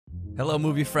Hello,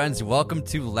 movie friends. Welcome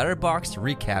to Letterboxd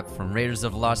Recap from Raiders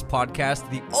of the Lost Podcast,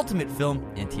 the ultimate film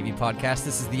and TV podcast.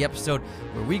 This is the episode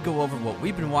where we go over what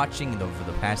we've been watching over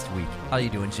the past week. How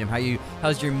you doing, Jim?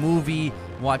 How's your movie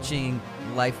watching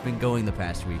life been going the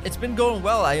past week? It's been going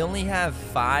well. I only have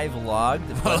 5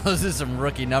 logged. Well, those are some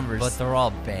rookie numbers. But they're all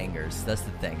bangers. That's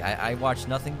the thing. I watch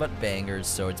nothing but bangers,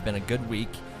 so it's been a good week.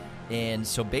 And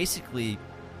so basically,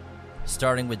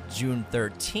 starting with June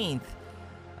 13th,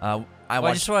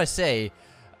 I just want to say,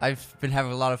 I've been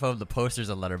having a lot of fun with the posters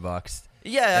on Letterboxd.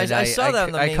 Yeah, I saw that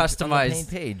on the main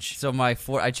page. So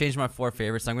I changed my 4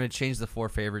 favorites. I'm going to change the 4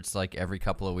 favorites like every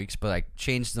couple of weeks, but I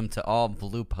changed them to all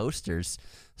blue posters.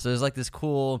 So there's like this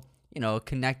cool,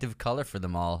 connective color for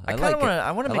them all. I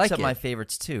want to mix up my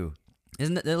favorites too.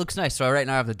 Isn't it? It looks nice. So right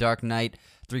now I have the Dark Knight,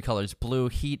 3 colors: blue,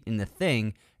 Heat, and The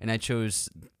Thing, and I chose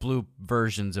blue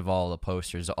versions of all the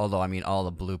posters. Although all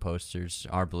the blue posters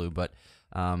are blue, but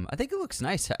I think it looks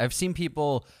nice. I've seen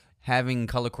people having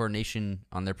color coordination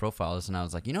on their profiles, and I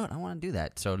was like, you know what? I want to do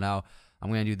that. So now I'm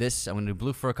going to do this. I'm going to do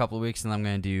blue for a couple of weeks, and then I'm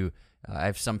going to do I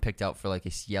have some picked out for like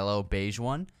a yellow beige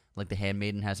one. Like The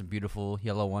Handmaiden has a beautiful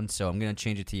yellow one, so I'm going to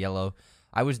change it to yellow.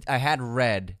 I had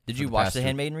red. Did you watch The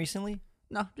Handmaiden recently?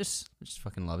 No, just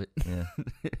fucking love it. Yeah.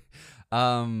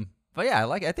 But yeah,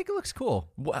 I think it looks cool.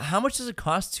 How much does it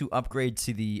cost to upgrade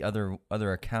to the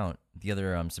other account, the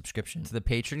other subscription? To the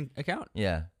patron account?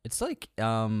 Yeah. It's like because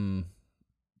I'm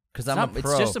a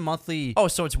pro. It's just a monthly. Oh,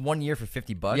 so it's 1 year for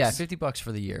 $50? Yeah, $50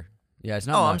 for the year. Yeah, it's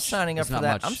not much. I'm signing up for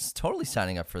that. Much. I'm totally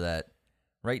signing up for that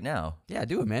right now. Yeah,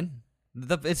 do it, man.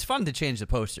 It's fun to change the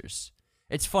posters.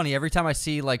 It's funny every time I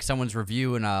see like someone's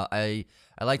review, and I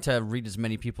like to read as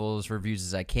many people's reviews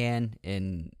as I can,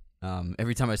 and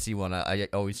every time I see one, I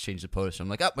always change the poster. I'm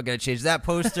like, I gotta change that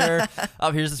poster.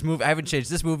 Here's this movie. I haven't changed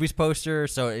this movie's poster,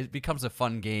 so it becomes a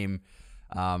fun game.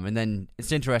 And then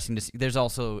it's interesting to see. There's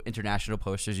also international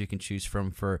posters you can choose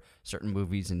from for certain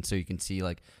movies, and so you can see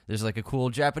like there's like a cool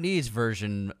Japanese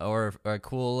version or a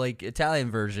cool like Italian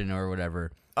version or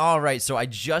whatever. All right, so I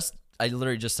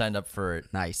literally just signed up for it.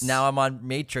 Nice. Now I'm on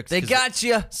Matrix. They got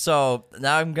you. So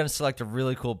now I'm gonna select a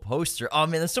really cool poster. Oh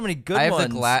man, there's so many good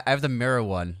ones. I have the mirror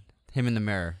one. Him in the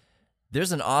mirror.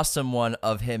 There's an awesome one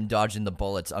of him dodging the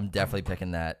bullets. I'm definitely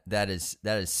picking that. That is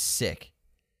sick.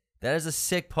 That is a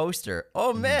sick poster.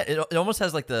 Oh man, it almost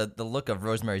has like the look of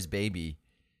Rosemary's Baby.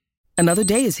 Another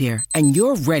day is here, and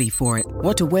you're ready for it.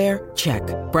 What to wear? Check.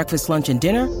 Breakfast, lunch, and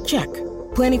dinner? Check.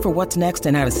 Planning for what's next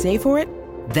and how to save for it?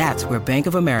 That's where Bank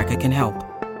of America can help.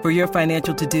 For your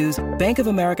financial to-dos, Bank of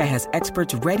America has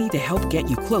experts ready to help get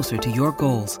you closer to your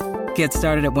goals. Get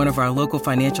started at one of our local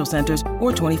financial centers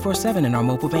or 24/7 in our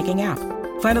mobile banking app.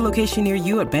 Find a location near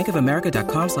you at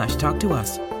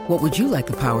bankofamerica.com/talktous. What would you like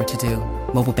the power to do?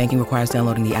 Mobile banking requires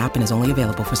downloading the app and is only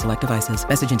available for select devices.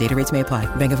 Message and data rates may apply.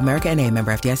 Bank of America N.A.,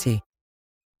 member FDIC.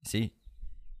 See?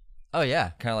 Oh,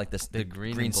 yeah. Kind of like the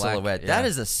green black, silhouette. yeah. That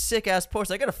is a sick-ass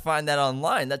poster. I got to find that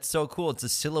online. That's so cool. It's a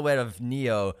silhouette of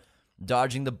Neo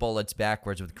dodging the bullets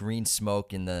backwards with green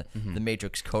smoke and the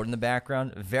Matrix code in the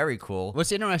background. Very cool.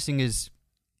 What's interesting is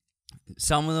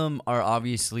some of them are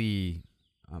obviously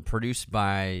produced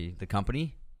by the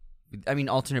company.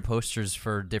 Alternate posters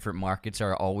for different markets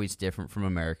are always different from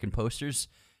American posters.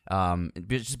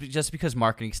 Just because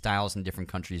marketing styles in different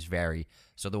countries vary.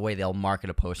 So the way they'll market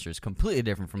a poster is completely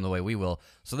different from the way we will.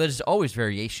 So there's always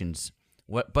variations.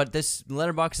 But this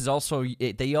Letterboxd is also,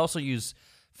 they also use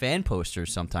fan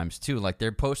posters sometimes too. Like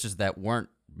they're posters that weren't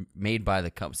made by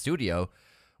the studio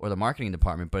or the marketing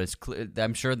department, but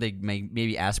I'm sure they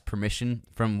maybe ask permission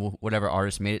from whatever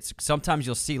artist made it. Sometimes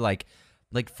you'll see like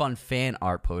fun fan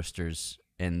art posters,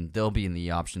 and they'll be in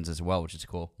the options as well, which is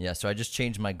cool. Yeah, so I just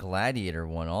changed my Gladiator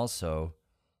one also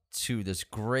to this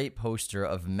great poster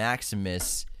of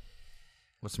Maximus.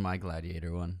 What's my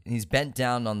Gladiator one? He's bent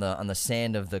down on the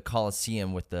sand of the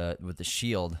Colosseum with the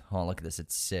shield. Oh, look at this.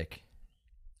 It's sick.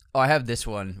 Oh, I have this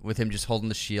one with him just holding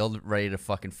the shield, ready to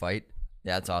fucking fight.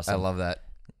 Yeah, that's awesome. I love that.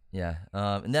 Yeah.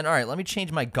 And then, all right, let me change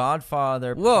my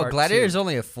Godfather Whoa, Part Gladiator's 2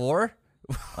 only a 4?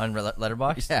 on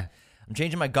Letterboxd? Yeah. I'm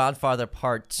changing my Godfather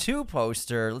Part 2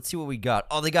 poster. Let's see what we got.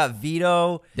 Oh, they got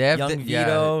Vito, young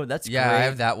Vito. Yeah, that's great. Yeah, I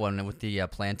have that one with the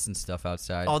plants and stuff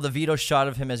outside. Oh, the Vito shot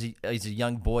of him as a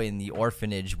young boy in the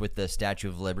orphanage with the Statue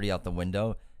of Liberty out the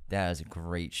window. That is a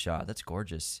great shot. That's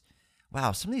gorgeous.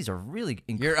 Wow, some of these are really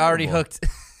incredible. You're already hooked.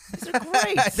 These are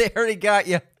great. They already got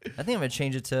you. I think I'm going to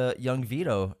change it to young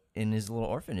Vito in his little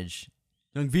orphanage.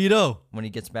 Young Vito. When he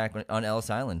gets back on Ellis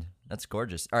Island. That's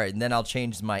gorgeous. All right, and then I'll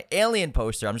change my Alien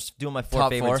poster. I'm just doing my top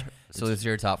favorites. 4? So this is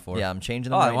your top 4? Yeah, I'm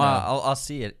changing them right now. I'll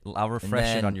see it. I'll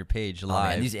refresh it on your page live.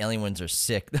 Man, these Alien ones are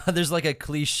sick. There's like a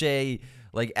cliche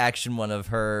like action one of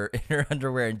her in her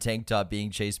underwear and tank top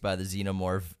being chased by the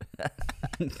xenomorph.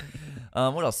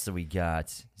 What else do we got?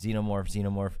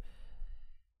 Xenomorph.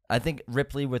 I think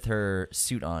Ripley with her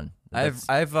suit on. I've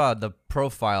the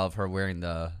profile of her wearing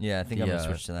the. Yeah, I think I'm gonna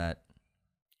switch to that.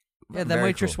 Yeah, that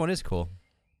Matrix one is cool.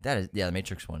 The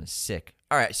Matrix one is sick.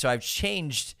 All right, so I've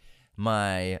changed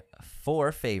my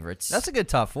 4 favorites. That's a good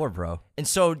top 4, bro. And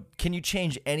so, can you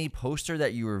change any poster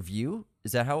that you review?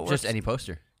 Is that how it works? Just any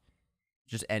poster.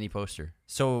 Just any poster.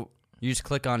 So you just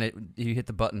click on it. You hit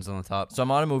the buttons on the top. So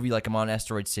I'm on a movie, like I'm on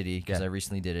Asteroid City because I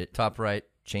recently did it. Top right.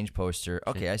 Change poster.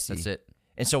 Okay, I see. That's it.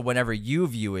 And so whenever you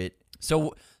view it,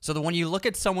 when you look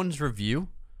at someone's review,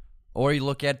 or you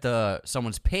look at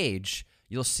someone's page,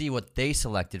 you'll see what they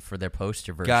selected for their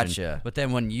poster version. Gotcha. But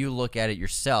then when you look at it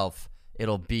yourself,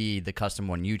 it'll be the custom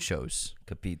one you chose.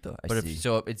 Capito.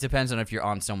 So it depends on if you're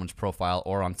on someone's profile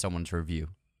or on someone's review.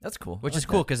 That's cool. Which is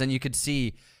cool because then you could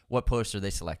see what poster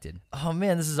they selected. Oh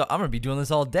man, I'm gonna be doing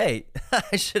this all day.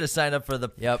 I should have signed up for the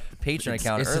Patreon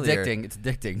account earlier. It's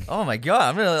addicting. Oh my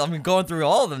god, I'm going through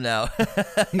all of them now.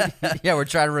 Yeah, we're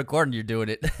trying to record and you're doing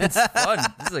it. It's fun.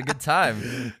 This is a good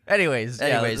time. Anyways,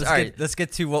 let's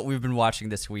get to what we've been watching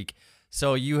this week.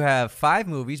 So you have 5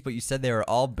 movies, but you said they were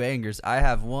all bangers. I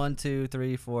have 1, 2,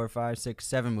 3, 4, 5, 6,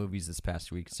 7 movies this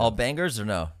past week. So. All bangers or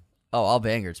no? Oh, all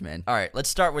bangers, man. All right, let's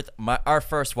start with our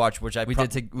first watch, which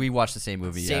we watched the same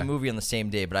movie. Same movie on the same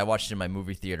day, but I watched it in my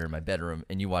movie theater in my bedroom,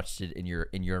 and you watched it in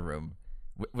your room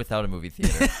without a movie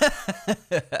theater.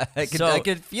 I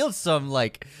could feel some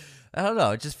I don't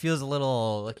know. It just feels a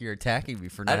little like you're attacking me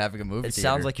for not having a movie theater. It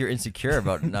sounds like you're insecure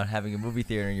about not having a movie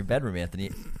theater in your bedroom,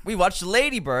 Anthony. We watched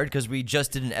Lady Bird because we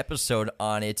just did an episode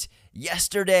on it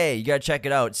yesterday. You got to check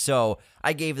it out. So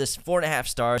I gave this 4.5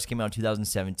 stars. Came out in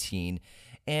 2017.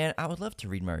 And I would love to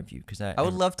read my review because I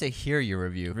would love to hear your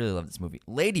review. I really love this movie.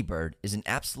 Lady Bird is an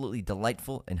absolutely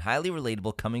delightful and highly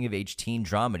relatable coming-of-age teen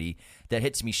dramedy that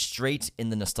hits me straight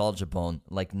in the nostalgia bone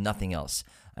like nothing else.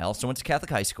 I also went to Catholic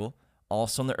high school,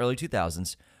 also in the early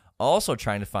 2000s, also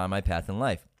trying to find my path in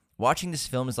life. Watching this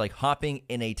film is like hopping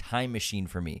in a time machine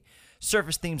for me.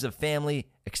 Surface themes of family,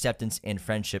 acceptance, and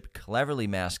friendship cleverly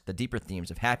mask the deeper themes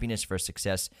of happiness versus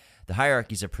success, the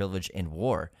hierarchies of privilege, and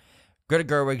war. Greta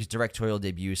Gerwig's directorial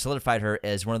debut solidified her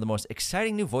as one of the most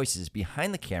exciting new voices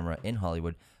behind the camera in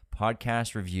Hollywood.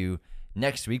 Podcast review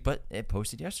next week, but it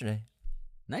posted yesterday.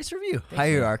 Nice review.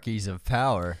 Hierarchies of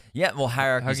power. Yeah, well,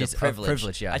 hierarchies of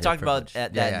privilege. Yeah, I talked about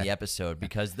that in the episode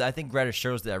because I think Greta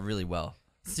shows that really well.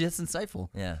 See, that's insightful.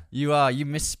 Yeah. You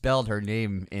misspelled her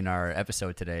name in our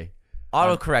episode today.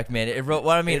 Autocorrect, man. It wrote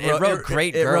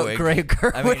great Gerwig. It wrote great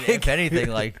Gerwig. I mean, if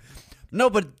anything, No,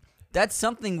 but that's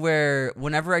something where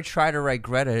whenever I try to write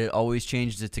Greta, it always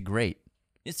changes it to great.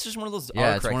 It's just one of those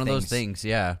it's one of those things,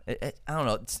 yeah. I don't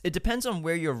know. It depends on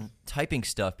where you're typing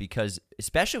stuff because,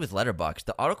 especially with Letterboxd,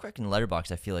 the autocorrect in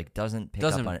Letterboxd, I feel like doesn't pick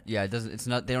up on it. Yeah, it doesn't. It's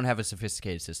not. They don't have a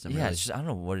sophisticated system. Yeah, really. it's just, I don't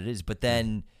know what it is. But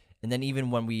then, and then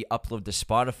even when we upload to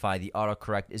Spotify, the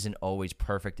autocorrect isn't always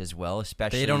perfect as well.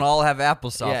 Especially they don't all have Apple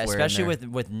software. Yeah, especially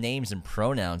with names and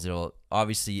pronouns, it'll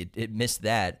obviously it missed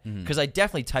that because I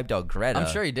definitely typed out Greta. I'm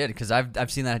sure you did because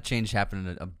I've seen that change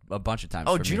happen a bunch of times.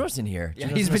 Oh, Juno's in here. Yeah,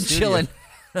 Juno's he's been chilling.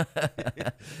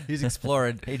 He's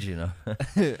exploring. Hey, Juno.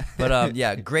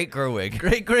 But great Gerwig.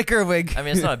 Great Gerwig. I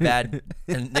mean, it's not a bad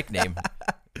nickname.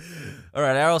 All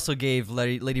right, I also gave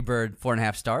Lady Bird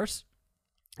 4.5 stars.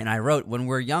 And I wrote, when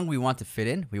we're young, we want to fit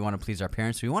in. We want to please our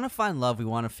parents. We want to find love. We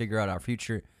want to figure out our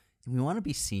future. And we want to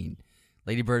be seen.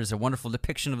 Lady Bird is a wonderful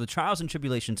depiction of the trials and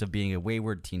tribulations of being a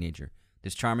wayward teenager.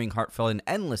 This charming, heartfelt, and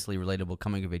endlessly relatable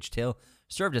coming-of-age tale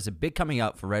served as a big coming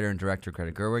out for writer and director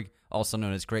Greta Gerwig, also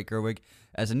known as Great Gerwig,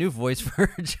 as a new voice for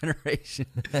her generation.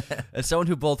 As someone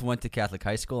who both went to Catholic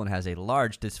high school and has a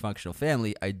large dysfunctional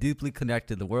family, I deeply connect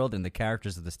to the world and the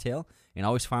characters of this tale, and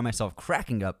always find myself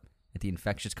cracking up at the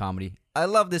infectious comedy. I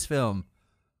love this film.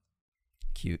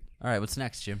 Cute. All right, what's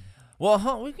next, Jim?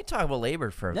 Well, we can talk about labor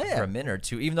for a minute or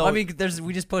two, even though we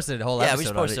just posted a whole episode. We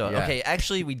just posted on it. Okay,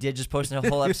 actually, we did just post a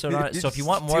whole episode on it. So if you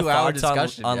want more 2-hour thoughts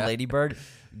discussion, on Lady Bird,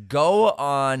 go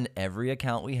on every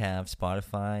account we have: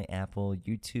 Spotify, Apple,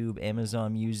 YouTube,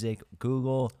 Amazon Music,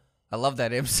 Google. I love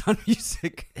that Amazon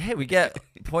Music. Hey, we get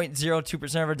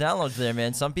 0.02% of our downloads there,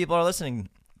 man. Some people are listening.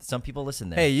 Some people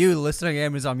listen there. Hey, you listening to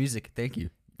Amazon Music? Thank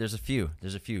you. There's a few.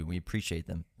 We appreciate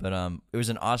them. But it was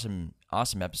an awesome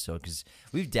episode because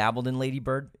we've dabbled in Lady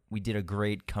Bird. We did a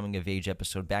great coming of age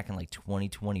episode back in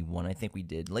 2021. I think we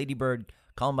did Lady Bird,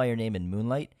 Call 'Em by Your Name, and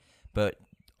Moonlight. But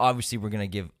obviously, we're gonna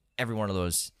give every one of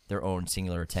those their own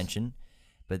singular attention.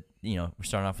 But we're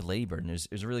starting off with Lady Bird, and it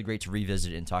was really great to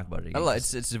revisit it and talk about it again.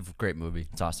 It's a great movie.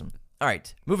 It's awesome. All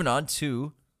right, moving on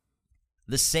to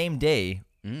the same day,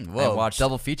 Whoa, I watched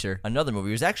double feature. another movie.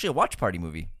 It was actually a watch party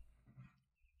movie.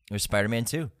 It was Spider-Man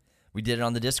 2. We did it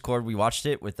on the Discord. We watched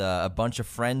it with a bunch of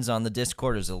friends on the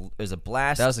Discord. It was a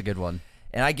blast. That was a good one.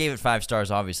 And I gave it 5 stars,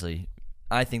 obviously.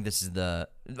 I think this is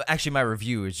actually, my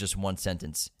review is just one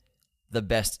sentence. The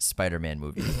best Spider-Man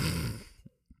movie.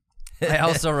 I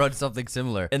also wrote something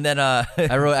similar. And then I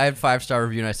had 5-star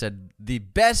review and I said the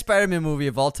best Spider-Man movie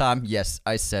of all time. Yes,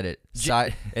 I said it.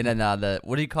 And then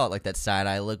what do you call it? Like that side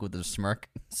eye look with the smirk.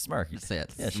 Smirk. Say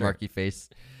it. Yeah, Smirky face.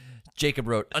 Jacob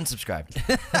wrote unsubscribed.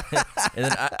 And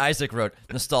then Isaac wrote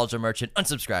nostalgia merchant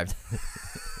unsubscribed.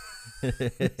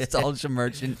 Nostalgia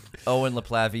merchant. Owen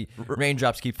LaPlavie,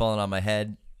 raindrops keep falling on my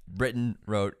head. Britton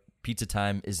wrote pizza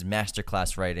time is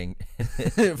masterclass writing.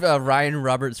 Ryan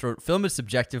Roberts wrote film is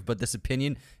subjective, but this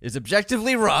opinion is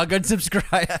objectively wrong.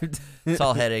 Unsubscribed.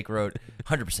 Tall Headache wrote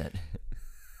 100%.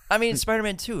 I mean,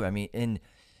 Spider-Man 2. I mean, and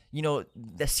you know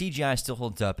the CGI still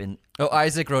holds up. And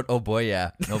Isaac wrote, "Oh boy,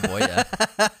 yeah, oh boy, yeah."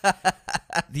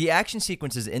 The action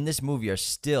sequences in this movie are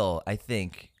still, I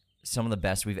think, some of the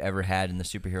best we've ever had in the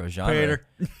superhero genre.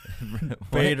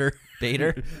 Bader.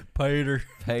 Peter.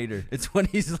 It's when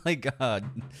he's like,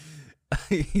 dying.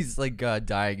 He's like,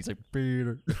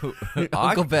 Peter.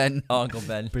 Uncle Ben. Uncle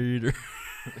Ben. Peter.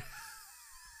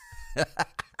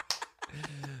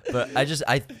 But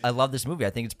I love this movie. I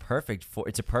think it's perfect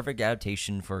it's a perfect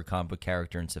adaptation for a comic book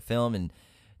character into film, and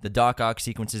the Doc Ock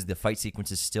sequences, the fight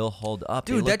sequences still hold up.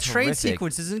 Dude, that train terrific.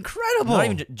 sequence is incredible. Not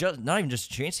even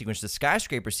just a train sequence, the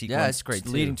skyscraper sequence. Yeah, it's great,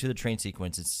 leading too. to the train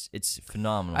sequence. It's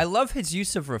phenomenal. I love his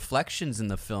use of reflections in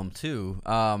the film too,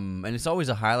 and it's always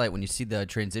a highlight when you see the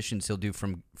transitions he'll do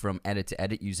from edit to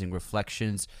edit using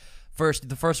reflections.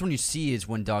 The first one you see is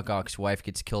when Doc Ock's wife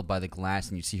gets killed by the glass,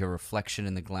 and you see her reflection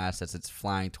in the glass as it's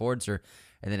flying towards her,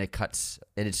 and then it cuts,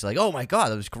 and it's like, oh my god,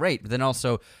 that was great. But then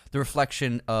also the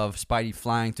reflection of Spidey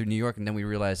flying through New York, and then we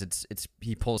realize it's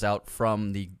he pulls out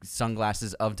from the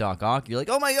sunglasses of Doc Ock. You're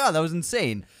like, oh my god, that was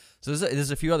insane. So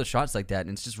there's a few other shots like that, and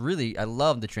it's just really, I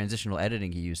love the transitional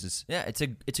editing he uses. Yeah, it's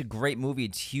a great movie.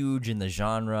 It's huge in the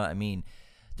genre. I mean,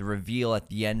 the reveal at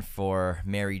the end for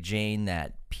Mary Jane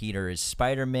that Peter is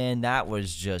Spider-Man, that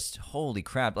was just holy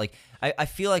crap. Like I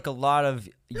feel like a lot of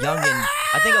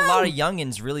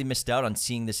youngins really missed out on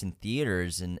seeing this in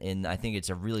theaters, and I think it's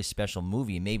a really special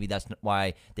movie. Maybe that's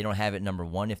why they don't have it number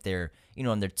one. If they're,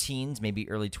 in their teens, maybe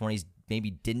early 20s,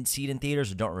 maybe didn't see it in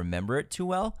theaters or don't remember it too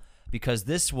well. Because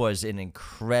this was an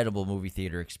incredible movie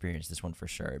theater experience. This one for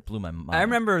sure. It blew my mind. I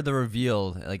remember the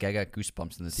reveal. Like, I got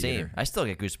goosebumps in the theater. Same. I still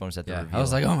get goosebumps at the reveal. I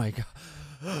was like, oh my god.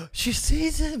 She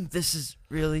sees him. This is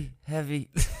really heavy.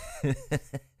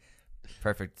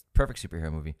 Perfect superhero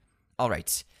movie. All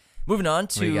right. Moving on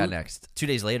to... What do you got next? 2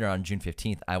 days later, on June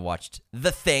 15th, I watched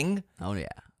The Thing. Oh, yeah.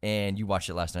 And you watched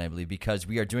it last night, I believe, because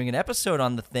we are doing an episode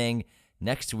on The Thing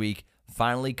next week,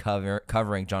 finally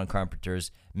covering John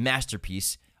Carpenter's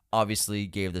masterpiece. Obviously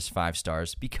gave this 5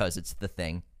 stars because it's The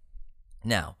Thing.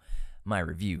 Now, my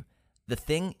review. The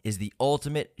Thing is the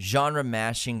ultimate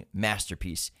genre-mashing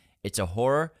masterpiece. It's a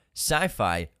horror,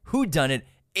 sci-fi, whodunit,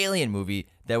 alien movie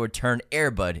that would turn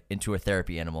Air Bud into a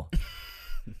therapy animal.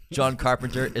 John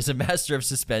Carpenter is a master of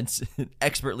suspense,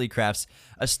 expertly crafts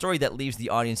a story that leaves the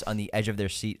audience on the edge of their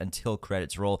seat until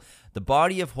credits roll. The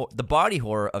body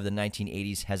horror of the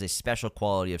 1980s has a special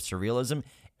quality of surrealism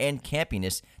and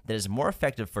campiness that is more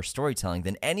effective for storytelling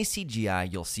than any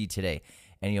CGI you'll see today.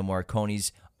 Ennio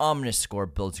Morricone's ominous score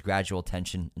builds gradual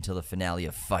tension until the finale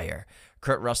of fire.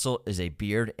 Kurt Russell is a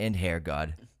beard and hair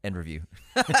god. End review.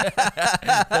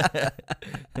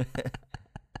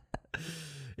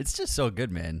 It's just so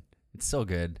good, man. It's so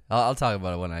good. I'll talk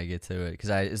about it when I get to it, because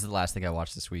it's the last thing I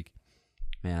watched this week.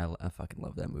 Man, I fucking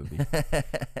love that movie.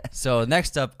 So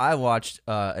next up, I watched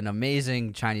an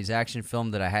amazing Chinese action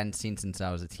film that I hadn't seen since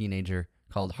I was a teenager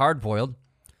called Hard Boiled.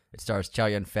 It stars Chow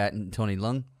Yun-fat and Tony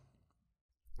Leung.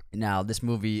 Now, this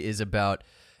movie is about...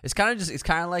 It's kind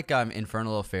of like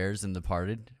Infernal Affairs and The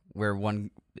Departed, where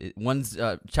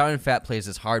Chow Yun-fat plays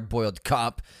this hard-boiled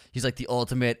cop. He's like the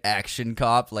ultimate action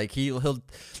cop. Like he'll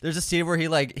there's a scene where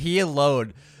he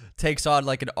alone takes on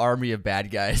like an army of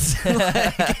bad guys,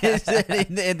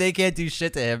 and they can't do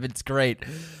shit to him. It's great.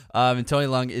 And Tony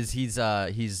Leung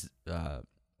he's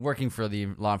working for the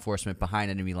law enforcement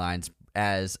behind enemy lines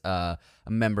as a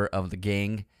member of the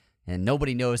gang, and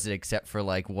nobody knows it except for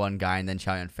like one guy, and then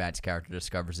Chow Yun-fat's character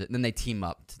discovers it, and then they team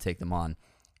up to take them on.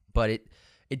 But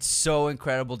it's so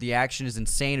incredible. The action is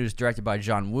insane. It was directed by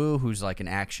John Woo, who's like an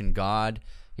action god.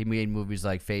 He made movies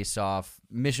like Face Off,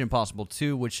 Mission Impossible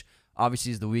 2, which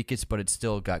obviously is the weakest, but it's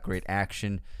still got great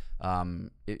action.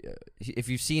 If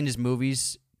you've seen his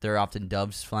movies, there are often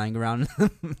doves flying around.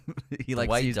 He like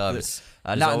White sees doves.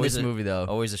 not in this movie though.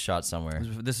 Always a shot somewhere.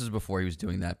 This is before he was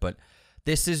doing that, but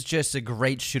this is just a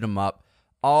great shoot 'em up.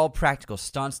 All practical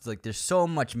stunts. Like there's so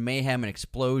much mayhem and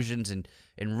explosions and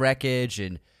wreckage,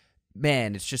 and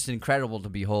man, it's just incredible to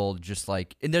behold. Just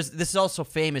like, and this is also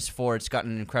famous for it's got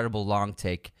an incredible long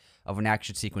take of an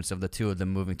action sequence of the two of them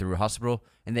moving through a hospital,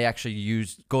 and they actually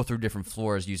go through different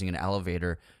floors using an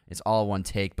elevator. It's all one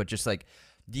take, but just like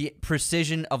the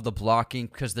precision of the blocking,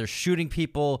 because they're shooting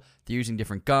people, they're using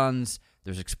different guns,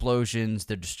 there's explosions,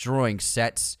 they're destroying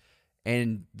sets,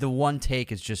 and the one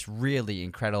take is just really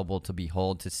incredible to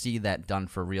behold, to see that done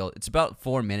for real. It's about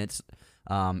 4 minutes,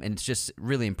 and it's just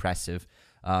really impressive.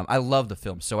 I love the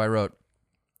film, so I wrote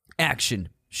action,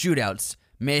 shootouts,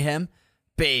 mayhem,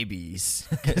 babies,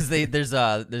 because there's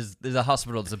a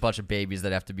hospital. There's a bunch of babies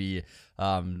that have to be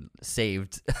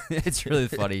saved. It's really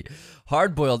funny.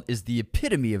 Hardboiled is the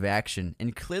epitome of action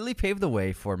and clearly paved the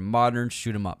way for modern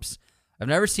shoot 'em ups. I've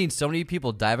never seen so many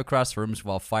people dive across rooms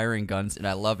while firing guns, and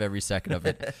I love every second of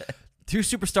it. Two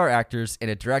superstar actors and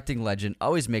a directing legend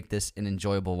always make this an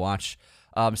enjoyable watch.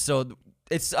 So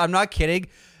I'm not kidding.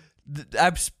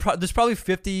 There's probably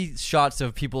 50 shots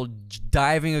of people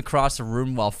diving across a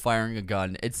room while firing a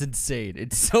gun. It's insane.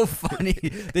 It's so funny.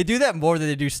 They do that more than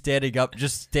they do standing up,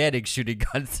 just standing shooting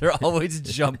guns. They're always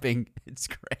jumping. It's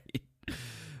great.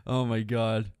 Oh my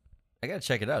god. I gotta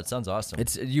check it out. It sounds awesome.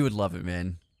 You would love it,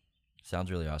 man.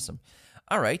 Sounds really awesome.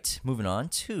 All right, moving on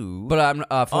to. But I'm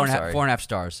 4.5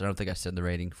 stars. I don't think I said the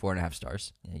rating. 4.5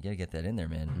 stars. Yeah, you gotta get that in there,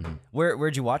 man. Mm-hmm.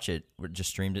 Where'd you watch it?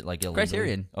 Just streamed it like illegally?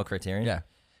 Criterion. Oh, Criterion. Yeah.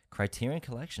 Criterion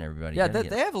Collection, everybody. Yeah,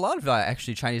 they have a lot of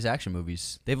actually Chinese action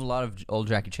movies. They have a lot of old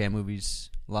Jackie Chan movies,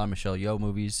 a lot of Michelle Yeoh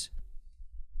movies.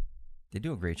 They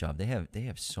do a great job. They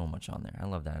have so much on there. I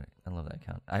love that. I love that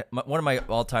account. One of my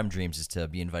all-time dreams is to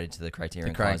be invited to the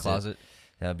Criterion Closet.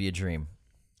 That would be a dream.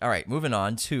 All right, moving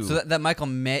on to that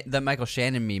Michael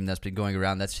Shannon meme that's been going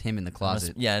around. That's him in the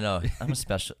closet. Yeah, I know. I'm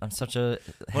such a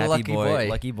happy boy.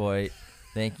 Lucky boy.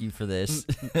 Thank you for this.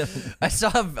 I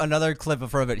saw another clip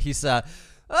of it. He said,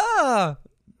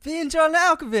 being John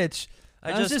Malkovich.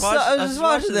 I was just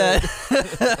watching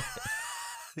that.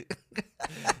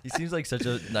 He seems like such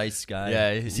a nice guy.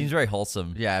 Yeah, he seems very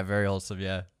wholesome. Yeah, very wholesome.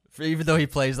 Yeah, even though he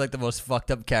plays like the most fucked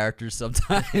up characters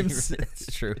sometimes.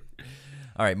 It's true.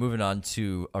 All right, moving on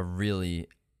to a really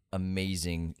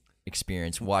amazing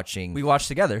experience watching. We watched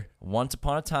together. Once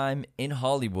Upon a Time in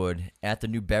Hollywood at the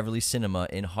New Beverly Cinema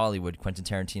in Hollywood, Quentin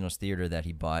Tarantino's theater that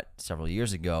he bought several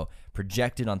years ago,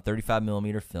 projected on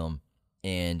 35mm film.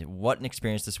 And what an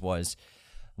experience this was.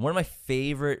 One of my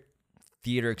favorite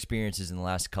theater experiences in the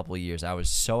last couple of years. I was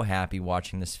so happy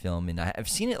watching this film, and I've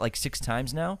seen it like 6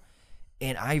 times now,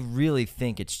 and I really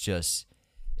think it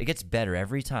gets better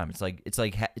every time. It's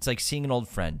like seeing an old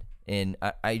friend. And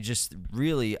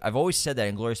I've always said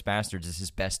that Inglourious Basterds is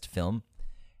his best film,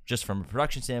 just from a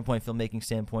production standpoint, filmmaking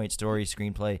standpoint, story,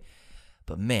 screenplay.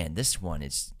 But man, this one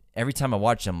is, every time I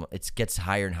watch them, it gets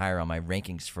higher and higher on my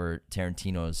rankings for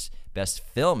Tarantino's best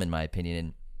film, in my opinion.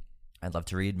 And I'd love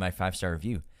to read my 5-star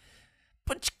review.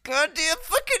 But you goddamn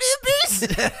fucking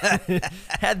hippies!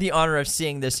 Had the honor of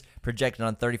seeing this projected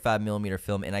on 35mm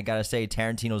film, and I gotta say,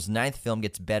 Tarantino's 9th film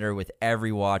gets better with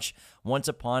every watch. Once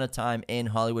Upon a Time in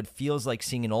Hollywood feels like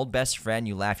seeing an old best friend.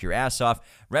 You laugh your ass off,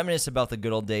 reminisce about the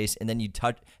good old days, and then you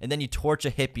torch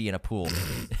a hippie in a pool.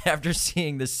 After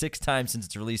seeing this 6 times since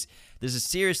its release, this is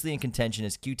seriously in contention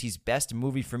as QT's best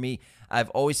movie for me.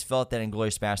 I've always felt that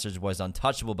Inglourious Basterds was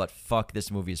untouchable, but fuck, this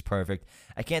movie is perfect.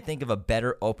 I can't think of a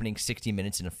better opening 60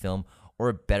 minutes in a film or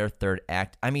a better third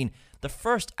act. I mean, the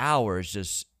first hour is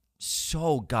just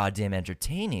so goddamn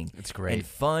entertaining. It's great. And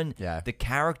fun. Yeah. The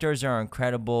characters are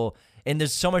incredible. And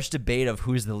there's so much debate of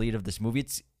who's the lead of this movie.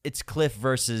 It's Cliff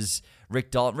versus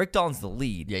Rick Dalton. Rick Dalton's the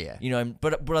lead. Yeah. You know,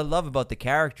 but what I love about the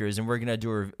characters, and we're gonna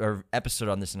do our episode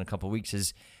on this in a couple of weeks,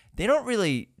 is they don't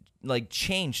really like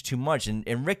change too much.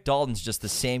 And Rick Dalton's just the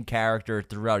same character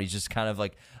throughout. He's just kind of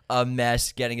like a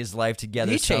mess, getting his life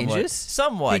together. He changes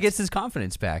somewhat. He gets his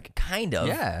confidence back. Kind of.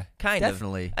 Yeah, kind of.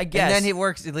 Definitely. I guess. And then he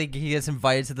works. Like he gets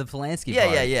invited to the Polanski. Yeah,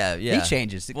 party. yeah. He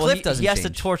changes. Well, Cliff doesn't. He has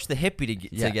change. to torch the hippie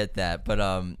to get that. But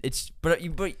I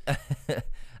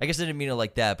guess I didn't mean it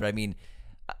like that. But I mean,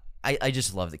 I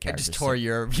just love the characters. I just tore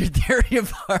your theory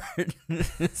apart.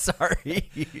 Sorry.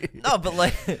 No, but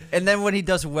like, and then when he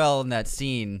does well in that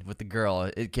scene with the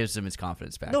girl, it gives him his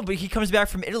confidence back. No, but he comes back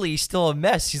from Italy. He's still a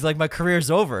mess. He's like, my career's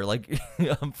over. Like,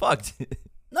 I'm fucked.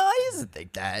 No, he doesn't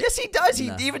think that. Yes, he does.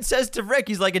 He even says to Rick,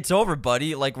 he's like, it's over,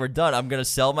 buddy. Like, we're done. I'm going to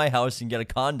sell my house and get a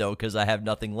condo because I have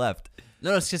nothing left.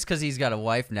 No, it's just because he's got a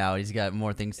wife now. He's got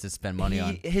more things to spend money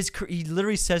on. He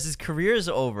literally says his career is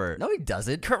over. No, he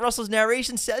doesn't. Kurt Russell's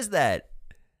narration says that.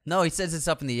 No, he says it's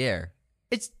up in the air.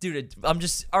 I'm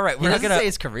just all right. We're not gonna say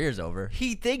his career's over.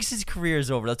 He thinks his career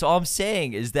is over. That's all I'm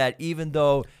saying. Is that even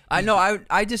though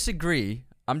I disagree.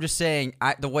 I'm just saying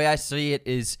the way I see it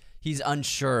is he's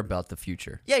unsure about the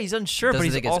future. Yeah, he's unsure, but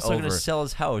he's also going to sell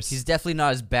his house. He's definitely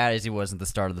not as bad as he was at the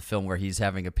start of the film, where he's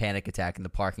having a panic attack in the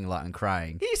parking lot and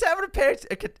crying. He's having a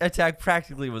panic attack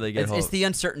practically when they get home. It's the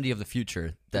uncertainty of the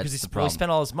future that's the problem. He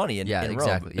spent all his money in Rome.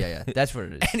 Exactly. Yeah, that's what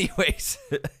it is. Anyways,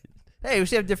 hey, we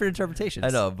should have different interpretations. I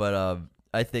know, but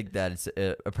I think that it's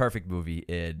a perfect movie,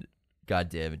 and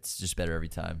goddamn, it's just better every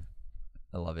time.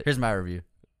 I love it. Here's my review.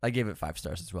 I gave it 5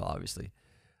 stars as well, obviously.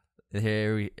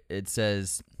 It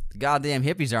says, goddamn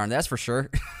hippies aren't, that's for sure.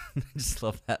 I just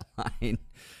love that line.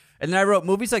 And then I wrote,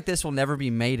 movies like this will never be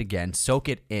made again. Soak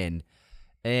it in.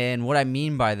 And what I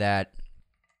mean by that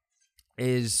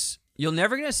is you're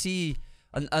never going to see,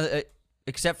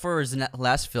 except for his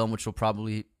last film, which will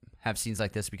probably have scenes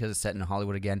like this because it's set in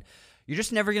Hollywood again, you're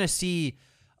just never going to see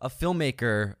a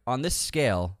filmmaker on this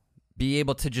scale be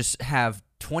able to just have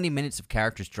 20 minutes of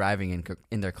characters driving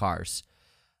in their cars.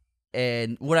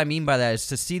 And what I mean by that is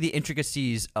to see the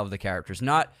intricacies of the characters,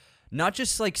 not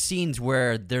just like scenes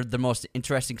where they're the most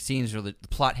interesting scenes or the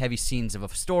plot-heavy scenes of a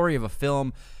story, of a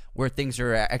film, where things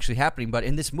are actually happening. But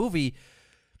in this movie,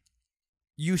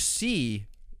 you see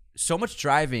so much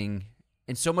driving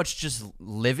and so much just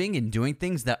living and doing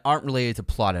things that aren't related to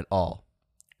plot at all.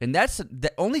 And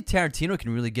only Tarantino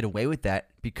can really get away with that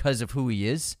because of who he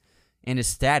is and his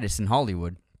status in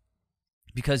Hollywood.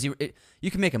 Because you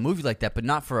can make a movie like that, but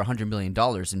not for $100 million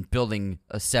and building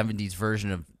a 70s version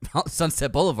of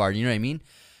Sunset Boulevard, you know what I mean?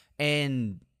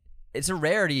 And it's a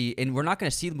rarity, and we're not going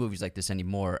to see movies like this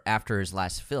anymore after his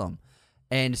last film.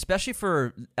 And especially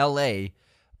for L.A.,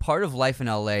 part of life in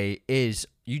L.A. is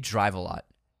you drive a lot.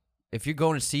 If you're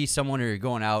going to see someone or you're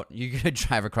going out, you're going to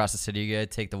drive across the city. You're going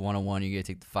to take the 101. You're going to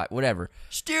take the 5, whatever.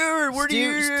 Steer,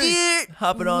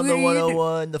 hopping on the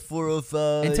 101, the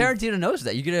 405. And Tarantino knows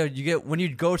that. You get when you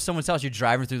go to someone's house, you're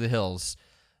driving through the hills,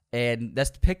 and that's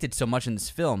depicted so much in this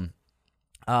film.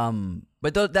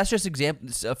 But that's just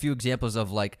a few examples of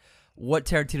like what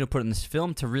Tarantino put in this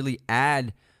film to really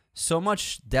add so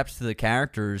much depth to the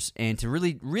characters and to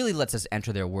really lets us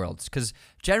enter their worlds. Because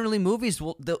generally movies,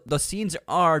 the scenes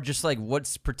are just like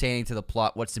what's pertaining to the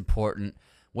plot, what's important,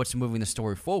 what's moving the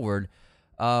story forward.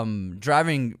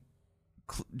 Driving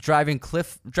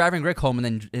Rick home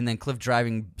and then Cliff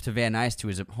driving to Van Nuys to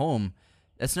his home,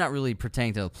 that's not really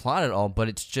pertaining to the plot at all, but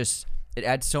it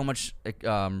adds so much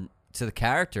to the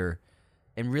character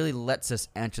and really lets us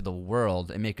enter the world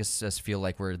and make us feel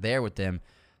like we're there with them.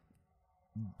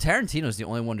 Tarantino's the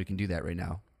only one who can do that right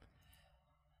now.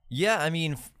 Yeah, I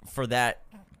mean, for that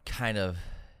kind of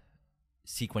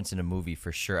sequence in a movie,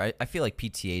 for sure. I feel like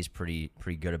PTA is pretty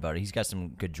good about it. He's got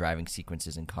some good driving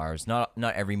sequences in cars. Not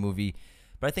every movie,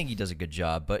 but I think he does a good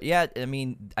job. But yeah, I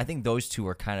mean, I think those two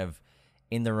are kind of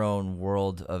in their own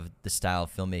world of the style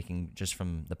of filmmaking just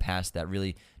from the past that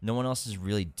really no one else is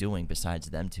really doing besides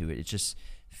them two. It just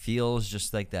feels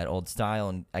just like that old style,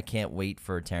 and I can't wait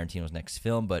for Tarantino's next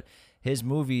film, but his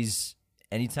movies,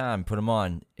 anytime, put them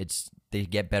on, they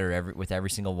get better with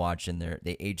every single watch, and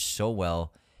they age so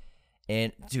well.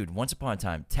 And, dude, Once Upon a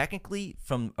Time, technically,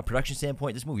 from a production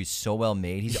standpoint, this movie is so well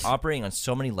made. He's operating on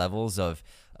so many levels of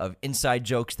inside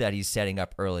jokes that he's setting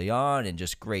up early on, and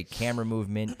just great camera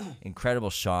movement,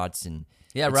 incredible shots, and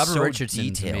Robert so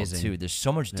Richardson's detailed, amazing. too. There's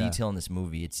so much detail in this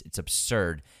movie. It's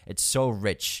absurd. It's so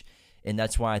rich. And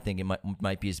that's why I think it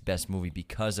might be his best movie,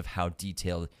 because of how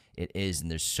detailed it is.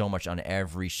 And there's so much on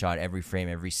every shot, every frame,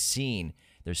 every scene.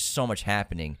 There's so much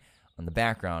happening on the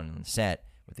background, on the set,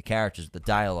 with the characters, the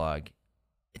dialogue.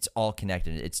 It's all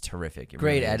connected. It's terrific.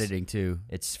 Great editing, too.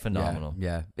 It's phenomenal.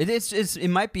 Yeah. It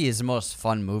might be his most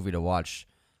fun movie to watch.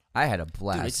 I had a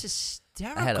blast. Dude, it's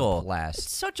hysterical. I had a blast.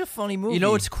 It's such a funny movie. You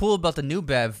know what's cool about the new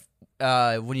Bev?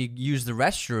 When you use the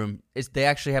restroom, they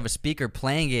actually have a speaker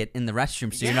playing it in the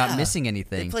restroom, so you're not missing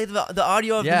anything. They play the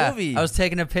audio of the movie. I was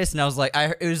taking a piss, and I was like,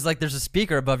 it was like there's a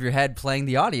speaker above your head playing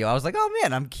the audio. I was like, oh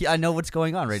man, I know what's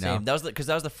going on right now. That was because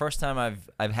that was the first time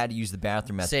I've had to use the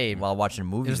bathroom while watching a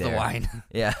movie. It was the wine.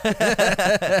 Yeah,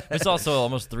 it's also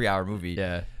almost a 3-hour movie.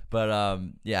 Yeah, but I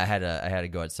had to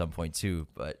go at some point too.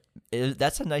 But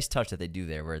that's a nice touch that they do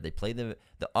there, where they play the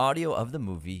audio of the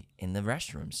movie in the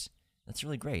restrooms. That's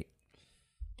really great.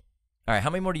 All right,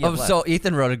 how many more do you have left? So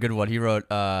Ethan wrote a good one. He wrote,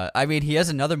 he has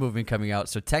another movie coming out,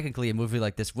 so technically a movie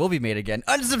like this will be made again.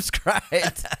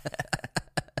 Unsubscribed.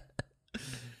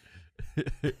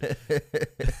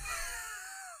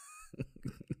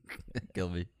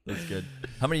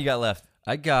 How many you got left?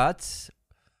 I got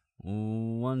 3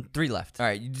 left. All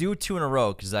right, you do 2 in a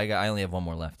row because I only have 1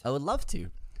 more left. I would love to.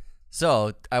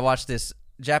 So I watched this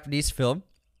Japanese film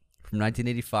from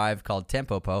 1985 called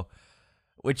Tempopo,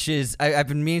 which is I've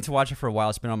been meaning to watch it for a while.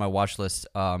 It's been on my watch list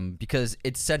because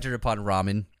it's centered upon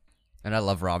ramen, and I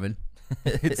love ramen.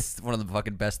 It's one of the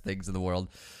fucking best things in the world.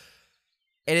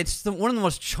 And it's one of the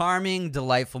most charming,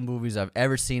 delightful movies I've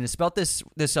ever seen. It's about this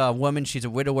woman. She's a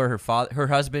widower. Her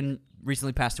husband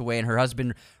recently passed away, and her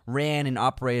husband ran and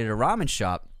operated a ramen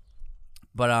shop.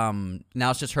 But now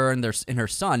it's just her and her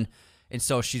son, and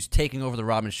so she's taking over the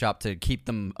ramen shop to keep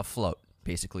them afloat,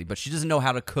 basically. But she doesn't know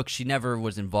how to cook. She never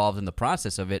was involved in the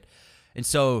process of it, and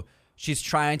so she's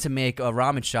trying to make a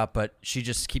ramen shop, but she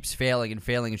just keeps failing,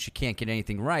 and she can't get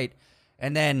anything right.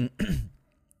 And then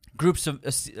groups of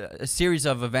a series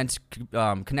of events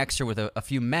connects her with a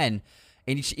few men,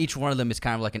 and each one of them is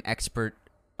kind of like an expert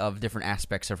of different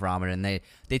aspects of ramen, and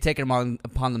they take it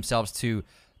upon themselves to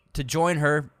join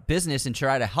her business and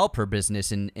try to help her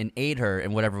business and aid her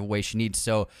in whatever way she needs.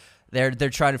 So they're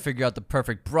trying to figure out the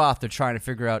perfect broth. They're trying to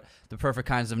figure out the perfect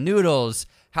kinds of noodles,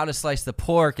 how to slice the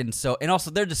pork, and also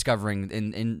they're discovering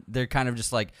and they're kind of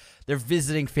just like they're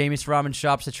visiting famous ramen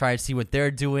shops to try and see what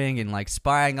they're doing and like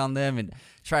spying on them and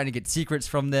trying to get secrets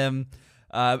from them.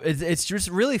 It's just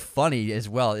really funny as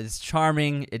well. It's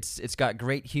charming. It's got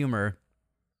great humor.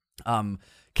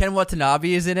 Ken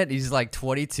Watanabe is in it. He's like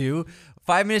 22.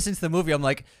 5 minutes into the movie, I'm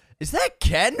like, is that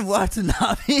Ken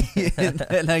Watanabe?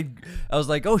 and I was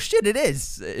like, oh shit, it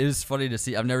is. It was funny to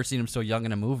see. I've never seen him so young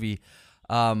in a movie.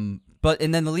 And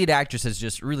then the lead actress is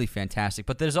just really fantastic.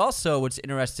 But there's also what's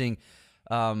interesting.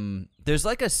 There's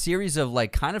like a series of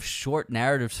like kind of short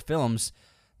narrative films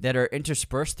that are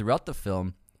interspersed throughout the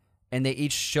film, and they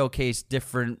each showcase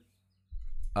different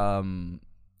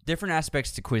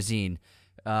aspects to cuisine.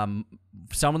 Some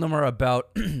of them are about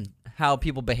how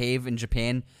people behave in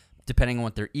Japan depending on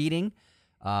what they're eating,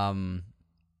 and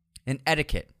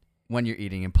etiquette when you're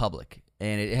eating in public.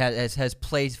 And it has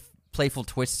playful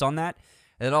twists on that.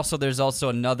 And then also there's also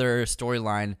another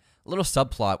storyline, a little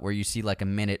subplot where you see like a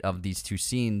minute of these two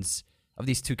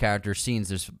characters' scenes.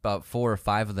 There's about 4 or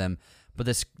 5 of them. But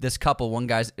this couple, the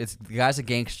guy's a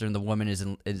gangster and the woman is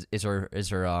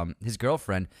his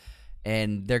girlfriend,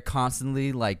 and they're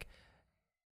constantly like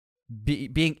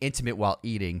being intimate while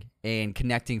eating and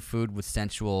connecting food with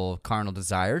sensual carnal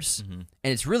desires. Mm-hmm.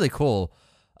 And it's really cool.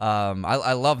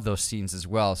 I love those scenes as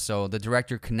well. So the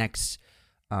director connects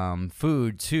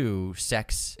food to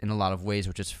sex in a lot of ways,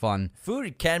 which is fun.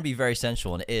 Food can be very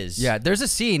sensual, and it is. Yeah, there's a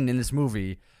scene in this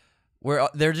movie where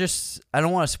they're just, I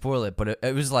don't want to spoil it, but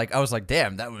it was like, I was like,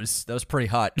 damn, that was pretty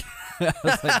hot. I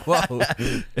was like, whoa.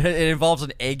 It involves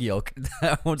an egg yolk.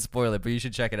 I won't spoil it, but you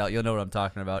should check it out. You'll know what I'm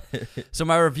talking about. So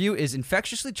my review is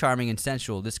infectiously charming and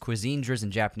sensual. This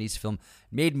cuisine-driven Japanese film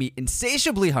made me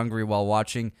insatiably hungry while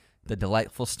watching the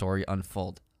delightful story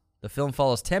unfold. The film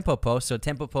follows Tempopo, so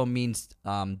Tempopo means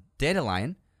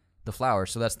dandelion, the flower,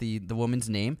 so that's the woman's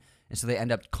name, and so they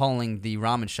end up calling the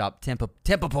ramen shop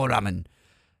Tempopo Ramen,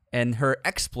 and her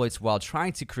exploits while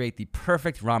trying to create the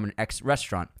perfect ramen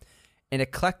restaurant. An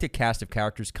eclectic cast of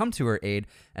characters come to her aid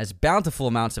as bountiful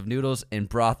amounts of noodles and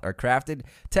broth are crafted,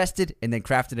 tested, and then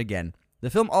crafted again. The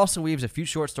film also weaves a few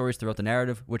short stories throughout the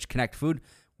narrative which connect food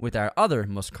with our other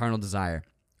most carnal desire,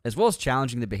 as well as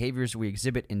challenging the behaviors we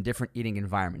exhibit in different eating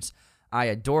environments. I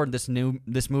adored this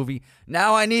movie.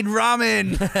 Now I need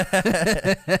ramen!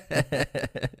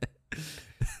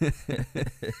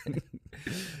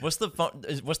 What's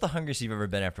the hungriest you've ever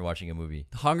been after watching a movie?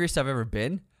 The hungriest I've ever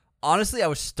been? Honestly, I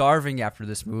was starving after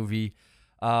this movie.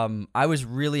 I was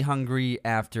really hungry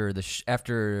after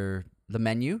the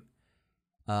menu.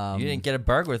 You didn't get a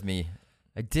burger with me.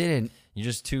 I didn't.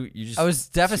 I was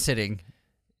deficiting.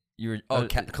 You were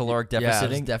caloric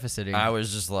deficiting? Yeah, I was deficiting. I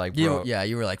was just like, bro.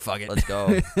 You were like, fuck it. Let's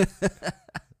go.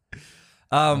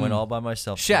 I went all by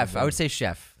myself. Chef. I would say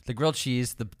chef. The grilled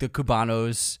cheese, the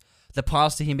cubanos, the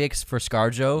pasta he makes for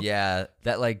Scarjo. Yeah.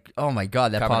 That like, oh my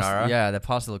God, that carbonara. Pasta. Yeah, that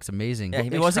pasta looks amazing.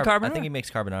 Yeah, was it carbonara? I think he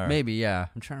makes carbonara. Maybe, yeah.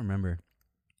 I'm trying to remember.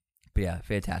 But yeah,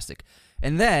 fantastic.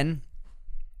 And then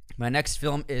my next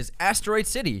film is Asteroid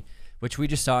City, which we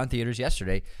just saw in theaters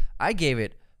yesterday. I gave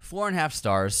it 4.5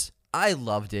 stars. I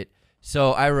loved it.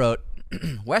 So I wrote,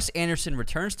 Wes Anderson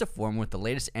returns to form with the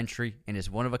latest entry in his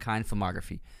one-of-a-kind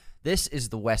filmography. This is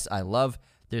the Wes I love.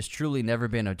 There's truly never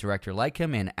been a director like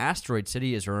him, and Asteroid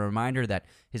City is a reminder that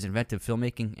his inventive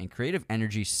filmmaking and creative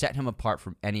energy set him apart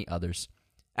from any others.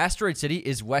 Asteroid City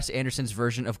is Wes Anderson's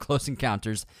version of Close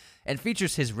Encounters and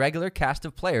features his regular cast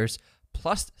of players,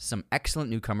 plus some excellent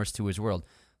newcomers to his world.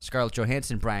 Scarlett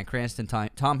Johansson, Bryan Cranston,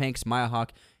 Tom Hanks, Maya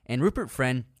Hawke, and Rupert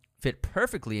Friend fit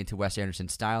perfectly into Wes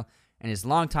Anderson's style, and his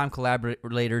longtime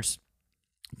collaborators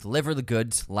deliver the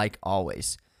goods like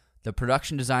always. The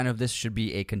production design of this should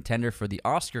be a contender for the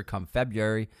Oscar come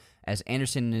February, as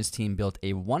Anderson and his team built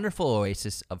a wonderful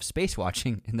oasis of space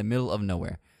watching in the middle of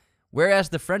nowhere. Whereas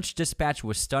The French Dispatch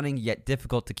was stunning yet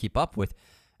difficult to keep up with,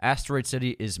 Asteroid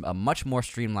City is a much more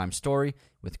streamlined story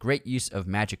with great use of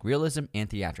magic realism and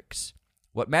theatrics.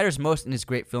 What matters most in his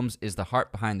great films is the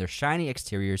heart behind their shiny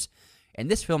exteriors, and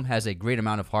this film has a great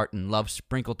amount of heart and love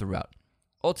sprinkled throughout.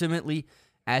 Ultimately,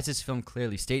 as this film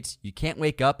clearly states, you can't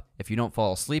wake up if you don't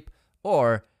fall asleep,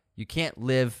 or you can't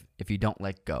live if you don't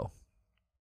let go.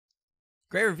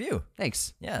 Great review.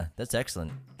 Thanks. Yeah, that's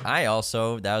excellent. That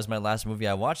was my last movie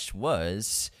I watched,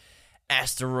 was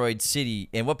Asteroid City.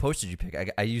 And what poster did you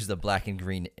pick? I used the black and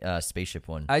green spaceship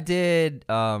one. I did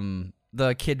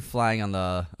the kid flying on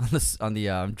the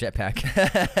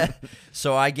jetpack.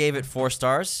 So I gave it 4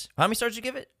 stars. How many stars did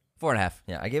you give it? 4.5.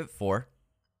 Yeah, I gave it 4.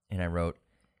 And I wrote,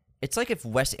 it's like if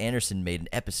Wes Anderson made an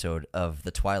episode of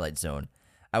The Twilight Zone.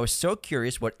 I was so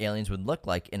curious what aliens would look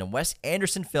like in a Wes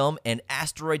Anderson film, and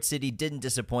Asteroid City didn't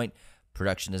disappoint.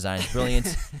 Production design is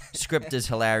brilliant, script is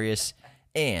hilarious,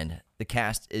 and the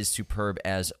cast is superb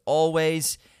as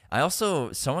always.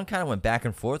 Someone kind of went back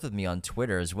and forth with me on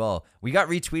Twitter as well. We got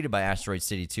retweeted by Asteroid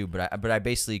City too, but I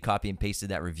basically copy and pasted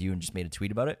that review and just made a